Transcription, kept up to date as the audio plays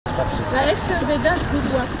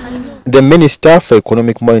The Minister for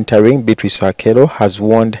Economic Monitoring, Beatrice Akello, has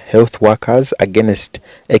warned health workers against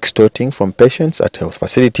extorting from patients at health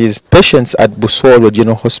facilities. Patients at Busolwe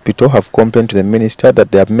General Hospital have complained to the Minister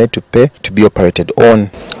that they are made to pay to be operated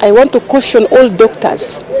on. I want to caution all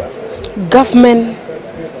doctors. Government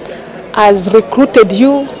has recruited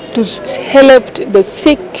you to help the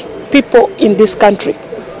sick people in this country.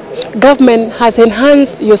 Government has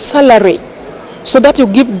enhanced your salary so that you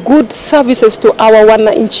give good services to our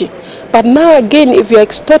wananchi. But now again, if you're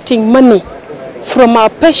extorting money from our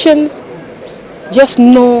patients, just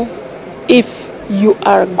know if you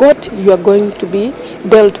are got, you are going to be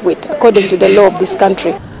dealt with according to the law of this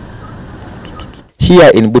country. Here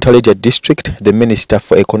in Butaleja District, the Minister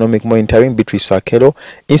for Economic Monitoring, Beatrice Akello,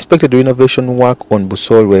 inspected renovation work on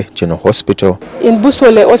Busolwe General Hospital. In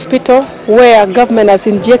Busolwe Hospital, where government has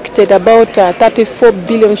injected about 34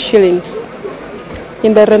 billion shillings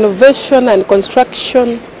in the renovation and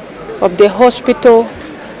construction of the hospital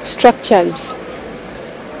structures.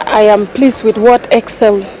 I am pleased with what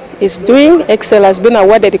Excel is doing. Excel has been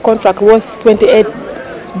awarded a contract worth 28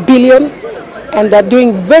 billion and they're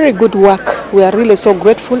doing very good work. We are really so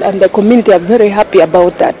grateful and the community are very happy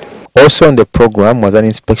about that. Also on the program was an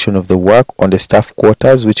inspection of the work on the staff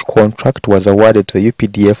quarters, which contract was awarded to the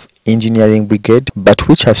UPDF Engineering Brigade, but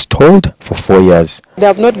which has stalled for 4 years. They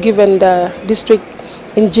have not given the district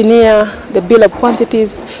engineer the bill of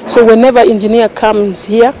quantities, so whenever engineer comes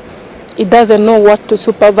here, he doesn't know what to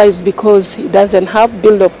supervise because he doesn't have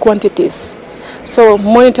bill of quantities. So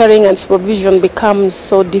monitoring and supervision becomes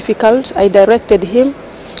so difficult. I directed him,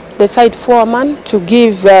 the site foreman, to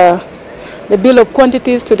give the bill of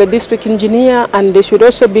quantities to the district engineer, and they should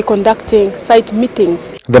also be conducting site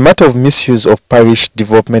meetings. The matter of misuse of parish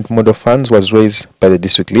development model funds was raised by the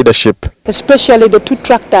district leadership. Especially the 2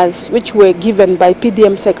 tractors which were given by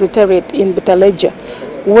PDM Secretariat in Butaleja,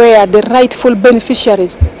 where the rightful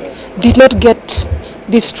beneficiaries did not get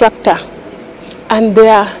this tractor. And they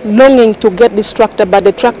are longing to get this tractor, but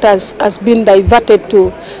the tractors has been diverted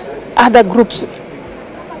to other groups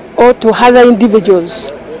or to other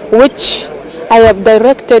individuals, which I have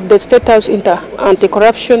directed the State House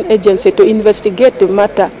Anti-Corruption Agency to investigate the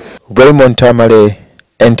matter. Raymond Tamale,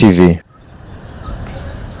 NTV.